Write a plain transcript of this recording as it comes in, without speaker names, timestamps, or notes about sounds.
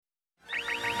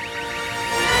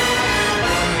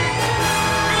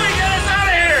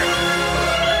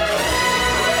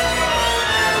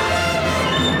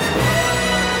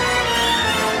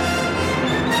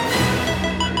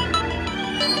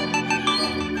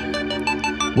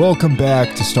Welcome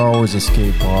back to Star Wars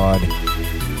Escape Pod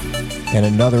and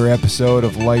another episode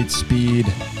of Lightspeed,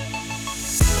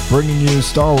 bringing you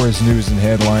Star Wars news and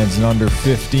headlines in under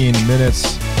 15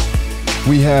 minutes.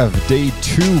 We have Day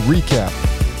 2 recap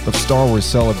of Star Wars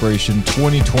Celebration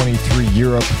 2023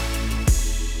 Europe.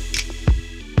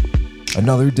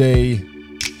 Another day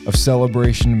of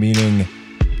celebration, meaning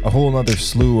a whole nother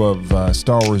slew of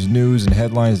Star Wars news and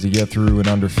headlines to get through in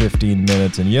under 15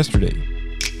 minutes. And yesterday,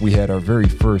 we had our very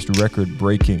first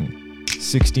record-breaking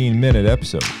 16-minute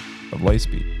episode of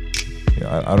Lightspeed.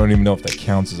 Yeah, I don't even know if that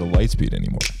counts as a Lightspeed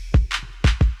anymore.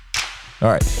 All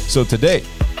right, so today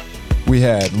we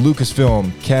had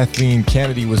Lucasfilm. Kathleen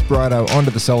Kennedy was brought out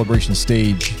onto the celebration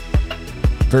stage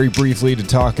very briefly to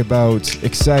talk about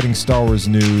exciting Star Wars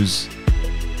news.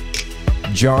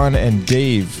 John and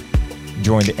Dave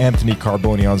joined Anthony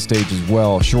Carboni on stage as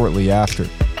well shortly after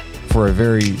for a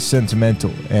very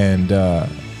sentimental and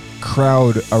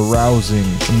crowd-arousing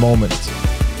moment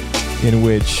in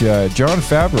which Jon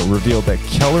Favreau revealed that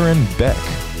Kelleran Beck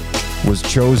was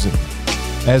chosen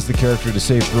as the character to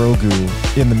save Grogu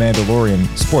in The Mandalorian.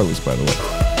 Spoilers, by the way.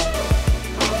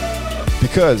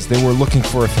 Because they were looking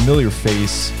for a familiar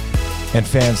face, and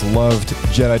fans loved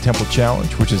Jedi Temple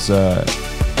Challenge, which is a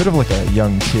bit of like a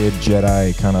young kid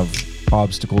Jedi kind of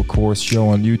obstacle course show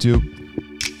on YouTube.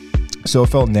 So it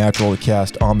felt natural to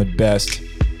cast Ahmed Best,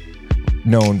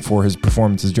 known for his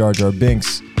performance as Jar Jar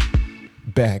Binks,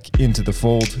 back into the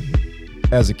fold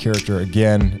as a character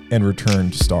again and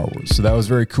return to Star Wars. So that was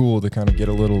very cool to kind of get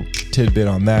a little tidbit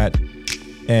on that.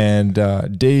 And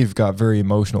Dave got very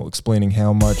emotional explaining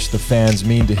how much the fans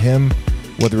mean to him,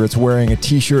 whether it's wearing a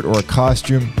t-shirt or a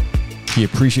costume. He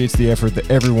appreciates the effort that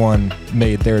everyone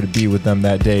made there to be with them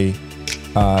that day,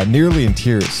 nearly in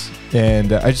tears.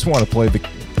 And I just want to play the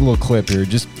little clip here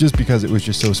just because it was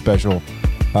just so special.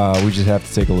 We just have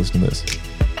to take a listen to this.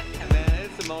 Man,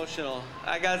 it's emotional.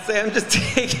 I gotta say, I'm just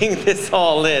taking this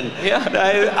all in. Yeah.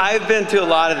 I've been to a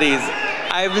lot of these.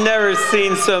 I've never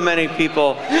seen so many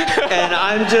people, and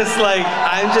I'm just looking.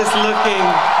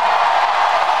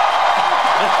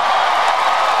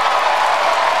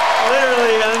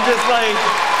 Literally, I'm just like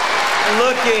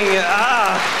looking.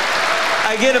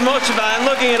 I get emotional. I'm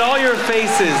looking at all your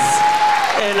faces,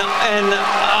 and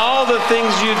all the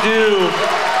things you do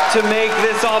to make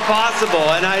this all possible.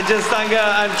 And I'm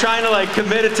trying to like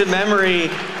commit it to memory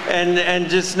and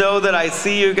just know that I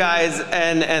see you guys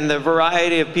and the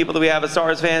variety of people that we have as Star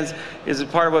Wars fans is a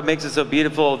part of what makes it so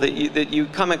beautiful, that you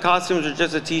come in costumes or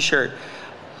just a t-shirt.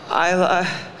 I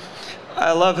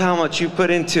love how much you put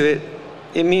into it.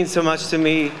 It means so much to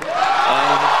me. I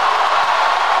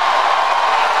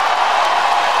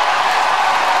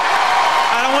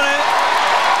don't want to,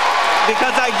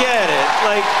 because I get it.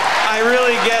 Like, I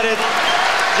really get it.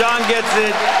 John gets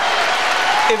it.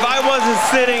 If I wasn't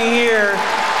sitting here,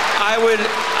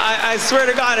 I swear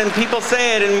to God, and people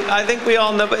say it, and I think we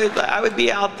all know, but I would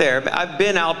be out there. I've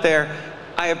been out there.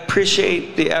 I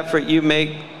appreciate the effort you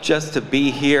make just to be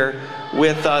here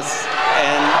with us,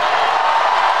 and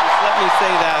just let me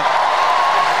say that.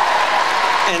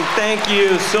 And thank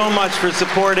you so much for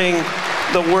supporting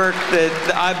the work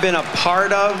that I've been a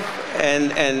part of,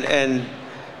 and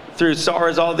through Star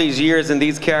Wars all these years and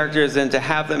these characters, and to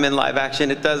have them in live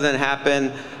action. It doesn't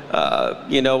happen,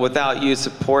 without you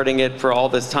supporting it for all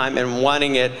this time and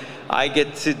wanting it. I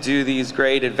get to do these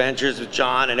great adventures with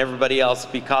John and everybody else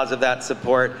because of that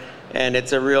support, and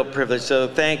it's a real privilege. So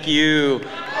thank you.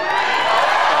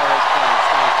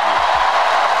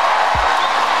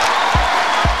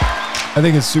 I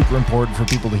think it's super important for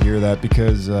people to hear that,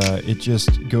 because it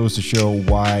just goes to show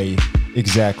why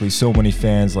exactly so many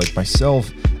fans like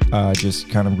myself just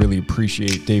kind of really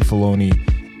appreciate Dave Filoni,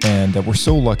 and we're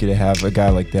so lucky to have a guy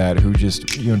like that who just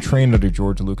trained under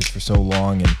George Lucas for so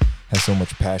long and has so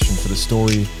much passion for the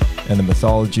story and the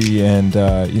mythology. And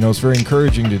it's very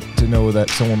encouraging to know that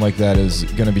someone like that is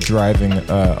going to be driving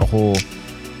a whole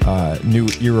new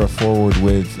era forward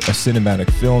with a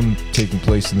cinematic film taking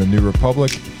place in the New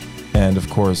Republic, and of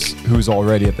course who's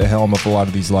already at the helm of a lot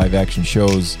of these live action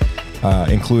shows,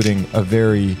 including a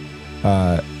very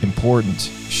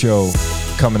important show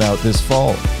coming out this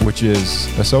fall, which is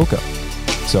Ahsoka.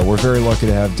 So we're very lucky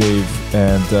to have Dave,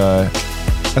 and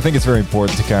I think it's very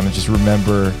important to kind of just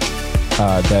remember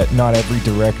that not every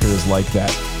director is like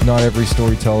that. Not every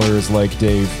storyteller is like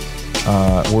Dave.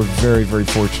 We're very, very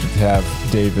fortunate to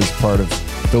have Dave as part of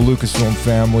the Lucasfilm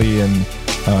family and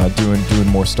doing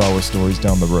more Star Wars stories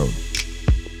down the road.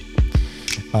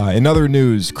 In other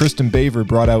news, Kristen Baver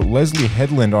brought out Leslie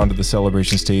Headland onto the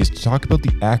celebration stage to talk about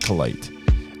The Acolyte,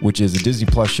 which is a Disney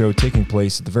Plus show taking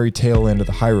place at the very tail end of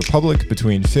the High Republic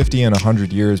between 50 and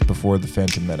 100 years before The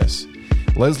Phantom Menace.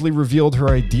 Leslie revealed her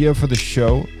idea for the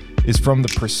show is from the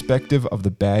perspective of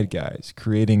the bad guys,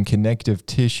 creating connective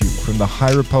tissue from the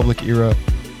High Republic era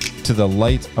to the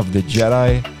light of the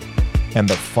Jedi and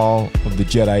the fall of the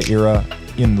Jedi era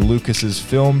in Lucas's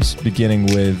films, beginning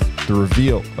with the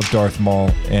reveal of Darth Maul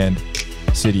and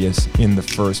Sidious in the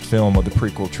first film of the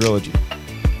prequel trilogy.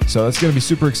 So that's going to be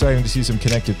super exciting to see some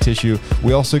connective tissue.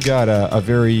 We also got a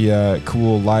very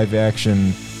cool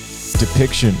live-action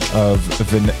depiction of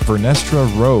Vernestra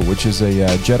Rowe, which is a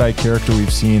Jedi character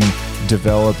we've seen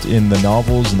developed in the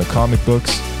novels and the comic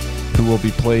books, who will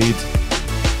be played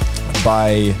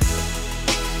by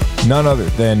none other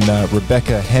than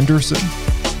Rebecca Henderson.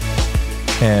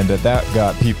 And that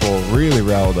got people really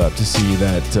riled up to see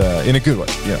that in a good way.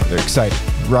 You know, they're excited.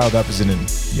 Riled up is in an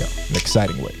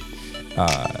exciting way.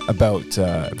 About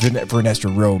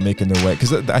Vernestra Rowe making their way.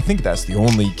 Because I think that's the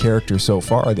only character so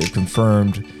far they've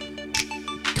confirmed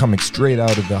coming straight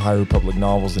out of the High Republic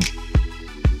novels and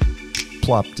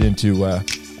plopped into a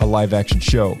live-action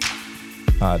show.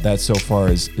 That so far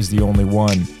is the only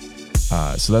one.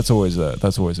 So that's always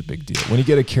a big deal. When you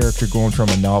get a character going from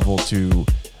a novel to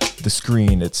the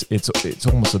screen, it's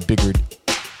almost a bigger.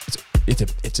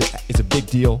 It's a big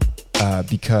deal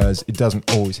because it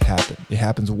doesn't always happen. It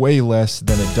happens way less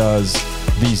than it does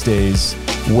these days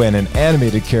when an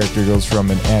animated character goes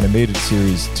from an animated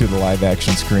series to the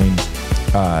live-action screen.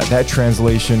 That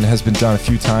translation has been done a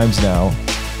few times now,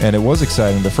 and it was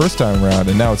exciting the first time around,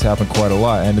 and now it's happened quite a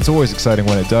lot, and it's always exciting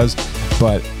when it does.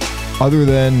 But other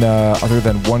than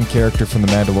one character from The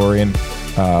Mandalorian,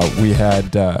 we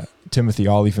had Timothy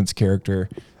Olyphant's character,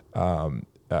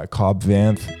 Cobb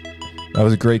Vanth. That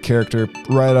was a great character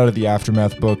right out of the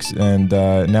Aftermath books, and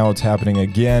now it's happening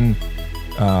again.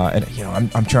 And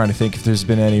I'm trying to think if there's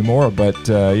been any more, but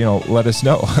let us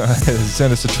know.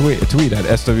 Send us a tweet at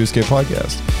SWSK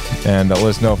Podcast, and let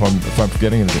us know if I'm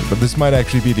forgetting anything. But this might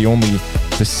actually be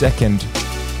the second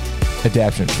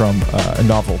adaptation from a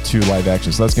novel to live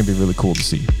action, so that's going to be really cool to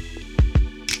see.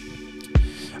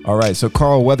 All right, so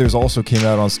Carl Weathers also came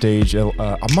out on stage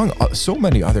among so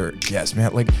many other guests,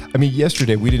 man.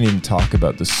 Yesterday we didn't even talk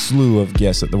about the slew of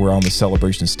guests that were on the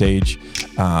celebration stage,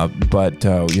 but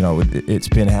it's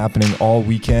been happening all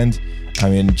weekend.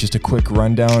 Just a quick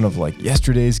rundown of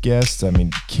yesterday's guests.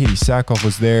 Katie Sackhoff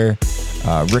was there,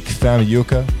 Rick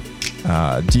Famuyiwa,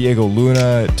 Diego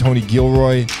Luna, Tony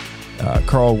Gilroy,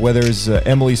 Carl Weathers,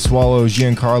 Emily Swallow,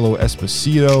 Giancarlo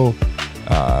Esposito.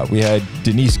 We had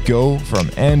Denise Go from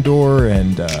Andor,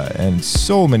 and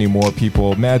so many more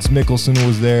people. Mads Mikkelsen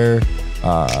was there.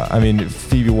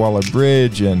 Phoebe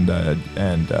Waller-Bridge and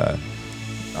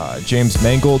James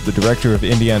Mangold, the director of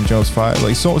Indiana Jones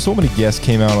 5. So many guests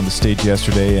came out on the stage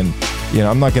yesterday, and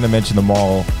I'm not going to mention them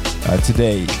all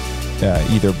today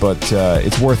either, but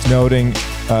it's worth noting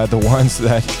the ones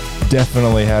that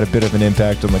definitely had a bit of an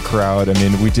impact on the crowd.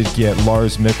 We did get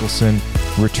Lars Mikkelsen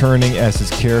returning as his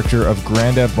character of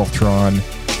Grand Admiral Thrawn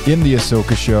in the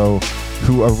Ahsoka show,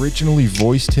 who originally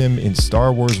voiced him in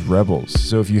Star Wars Rebels.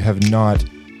 So if you have not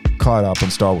caught up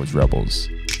on Star Wars Rebels,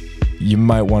 you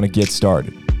might want to get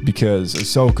started, because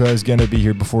Ahsoka is going to be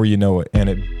here before you know it, and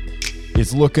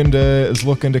it's looking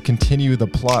to continue the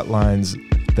plot lines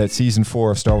that Season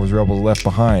 4 of Star Wars Rebels left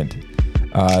behind,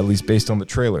 at least based on the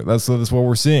trailer. That's what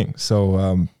we're seeing,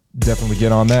 so definitely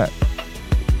get on that.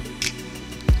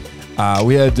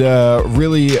 We had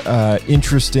really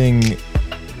interesting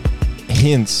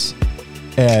hints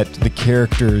at the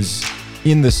characters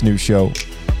in this new show,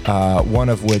 one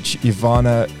of which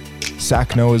Ivana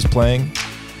Sakno is playing.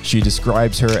 She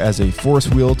describes her as a Force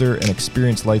wielder, an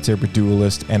experienced lightsaber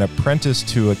duelist, and apprentice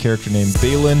to a character named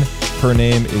Balin. Her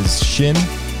name is Shin.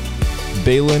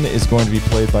 Balin is going to be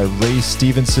played by Ray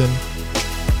Stevenson,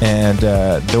 and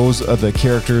those are the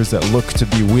characters that look to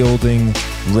be wielding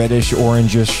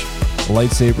reddish-orangish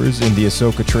lightsabers in the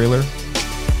Ahsoka trailer.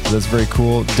 So that's very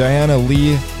cool. Diana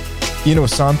Lee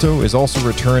Inosanto is also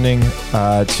returning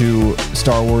to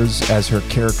Star Wars as her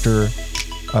character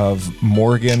of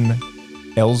Morgan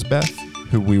Elsbeth,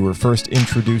 who we were first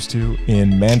introduced to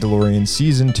in Mandalorian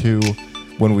Season 2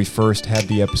 when we first had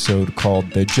the episode called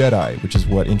The Jedi, which is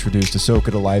what introduced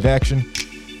Ahsoka to live action.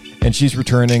 And she's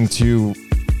returning to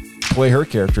play her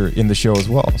character in the show as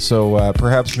well. So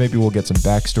perhaps maybe we'll get some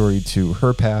backstory to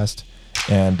her past,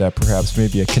 and perhaps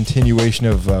maybe a continuation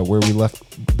of where we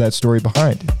left that story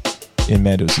behind in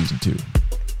Mando Season 2.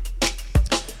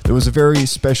 There was a very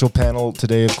special panel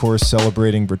today, of course,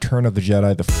 celebrating Return of the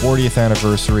Jedi, the 40th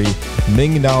anniversary.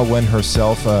 Ming-Na Wen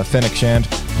herself, Fennec Shand,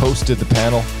 hosted the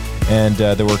panel, and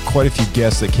there were quite a few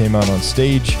guests that came out on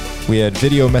stage. We had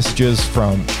video messages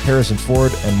from Harrison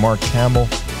Ford and Mark Hamill,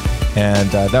 and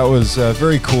that was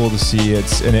very cool to see.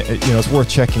 It's worth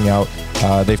checking out.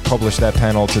 They've published that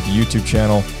panel to the YouTube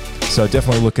channel, so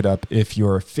definitely look it up if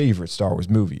your favorite Star Wars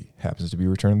movie happens to be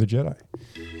Return of the Jedi.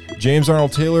 James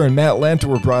Arnold Taylor and Matt Lanter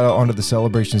were brought out onto the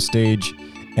celebration stage,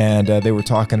 and they were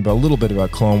talking about a little bit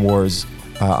about Clone Wars.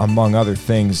 Among other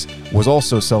things, was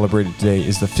also celebrated today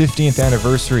is the 15th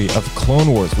anniversary of Clone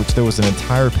Wars, which there was an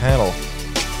entire panel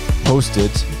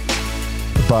hosted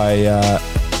by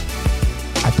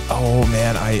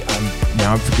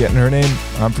I'm forgetting her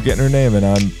name. And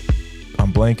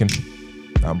I'm blanking,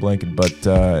 but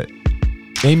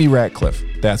Amy Ratcliffe,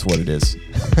 that's what it is.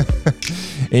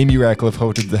 Amy Ratcliffe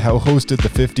hosted the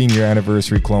 15-year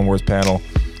anniversary Clone Wars panel,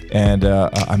 and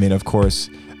of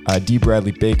course, D.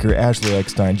 Bradley Baker, Ashley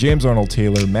Eckstein, James Arnold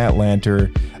Taylor, Matt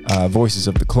Lanter, voices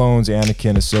of the clones,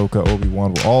 Anakin, Ahsoka,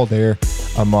 Obi-Wan were all there,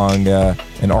 among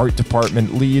an art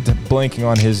department lead, blanking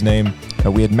on his name.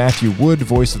 We had Matthew Wood,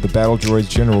 voice of the battle droids,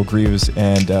 General Grievous,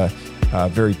 and a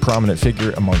very prominent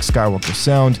figure among Skywalker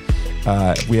Sound.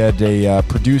 We had a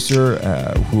producer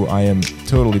who I am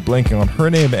totally blanking on her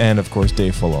name, and of course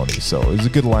Dave Filoni. So it was a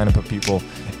good lineup of people,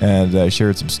 and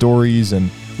shared some stories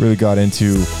and really got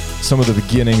into some of the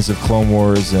beginnings of Clone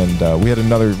Wars. And we had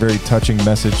another very touching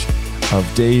message of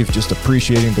Dave just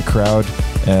appreciating the crowd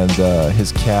and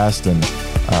his cast, and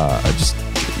just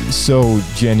so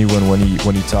genuine when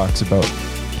he talks about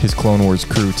his Clone Wars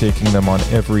crew, taking them on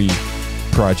every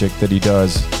project that he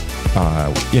does,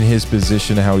 in his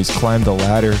position, how he's climbed the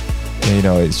ladder.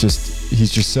 And,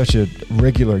 he's just such a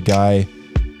regular guy,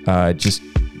 just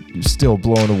still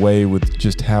blown away with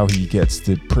just how he gets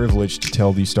the privilege to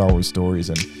tell these Star Wars stories.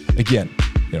 And again,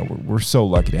 we're so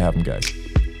lucky to have him, guys.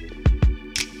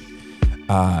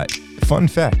 Fun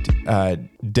fact,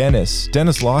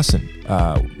 Dennis Lawson,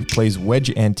 who plays Wedge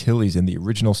Antilles in the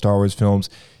original Star Wars films,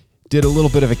 did a little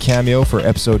bit of a cameo for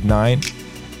episode 9.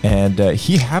 And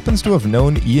he happens to have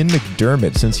known Ian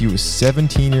McDiarmid since he was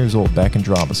 17 years old back in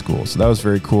drama school. So that was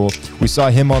very cool. We saw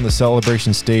him on the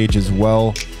celebration stage as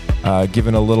well,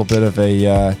 giving a little bit of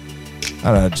a,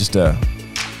 just a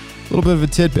little bit of a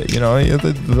tidbit.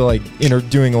 They're like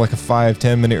doing like a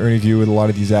 5-10 minute interview with a lot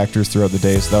of these actors throughout the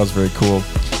day. So that was very cool.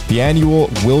 The annual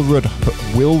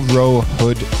Wilrow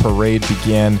Hood Parade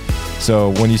began.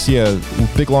 So when you see a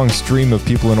big long stream of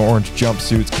people in orange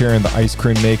jumpsuits carrying the ice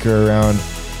cream maker around,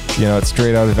 it's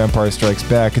straight out of Empire Strikes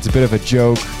Back. It's a bit of a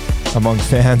joke among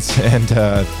fans, and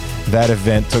that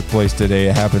event took place today.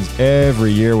 It happens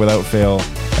every year without fail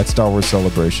at Star Wars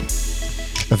Celebration.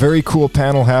 A very cool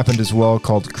panel happened as well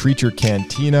called Creature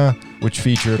Cantina, which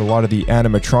featured a lot of the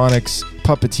animatronics,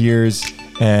 puppeteers,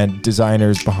 and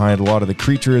designers behind a lot of the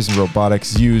creatures and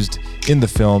robotics used in the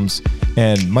films.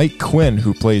 And Mike Quinn,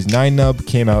 who plays Nine Nub,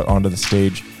 came out onto the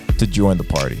stage to join the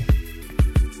party.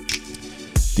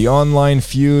 The online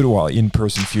feud, while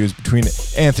in-person feuds between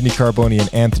Anthony Carboni and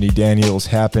Anthony Daniels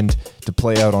happened to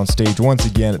play out on stage once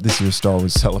again at this year's Star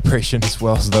Wars Celebration as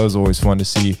well, so that was always fun to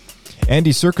see.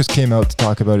 Andy Serkis came out to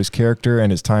talk about his character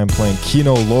and his time playing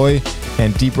Kino Loy,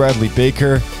 and D. Bradley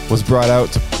Baker was brought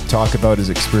out to talk about his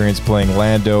experience playing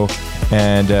Lando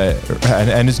and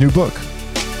his new book.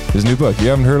 His new book. If you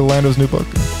haven't heard of Lando's new book,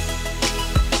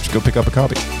 just go pick up a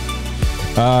copy.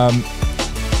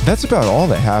 That's about all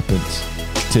that happened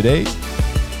today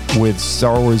with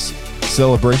Star Wars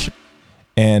Celebration,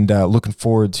 and looking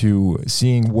forward to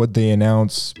seeing what they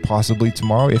announce possibly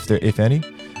tomorrow, if any.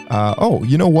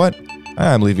 You know what?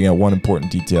 I'm leaving out one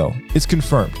important detail. It's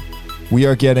confirmed. We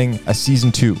are getting a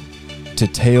season 2 to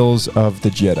Tales of the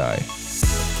Jedi,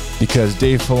 because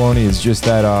Dave Filoni is just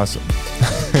that awesome.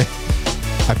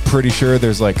 I'm pretty sure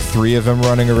there's like 3 of them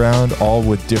running around, all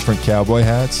with different cowboy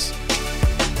hats,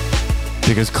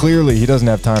 because clearly he doesn't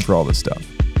have time for all this stuff.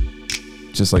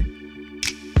 It's like,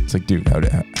 dude, how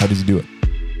does he do it?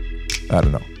 I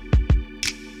don't know.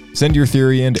 Send your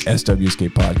theory into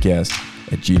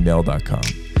swescapepodcast@gmail.com.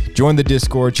 Join the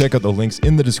Discord. Check out the links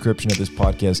in the description of this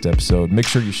podcast episode. Make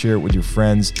sure you share it with your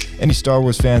friends. Any Star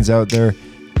Wars fans out there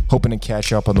hoping to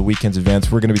catch up on the weekend's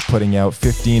events, we're going to be putting out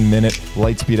 15-minute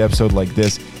Lightspeed episode like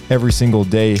this every single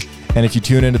day. And if you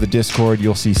tune into the Discord,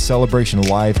 you'll see Celebration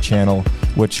Live channel,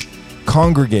 which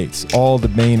congregates all the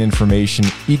main information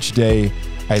each day.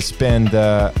 I spend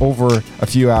over a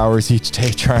few hours each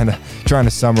day trying to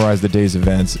summarize the day's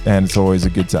events, and it's always a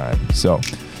good time. So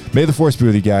may the Force be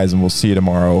with you guys, and we'll see you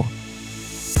tomorrow.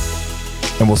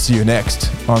 And we'll see you next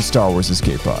on Star Wars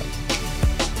Escape Pod.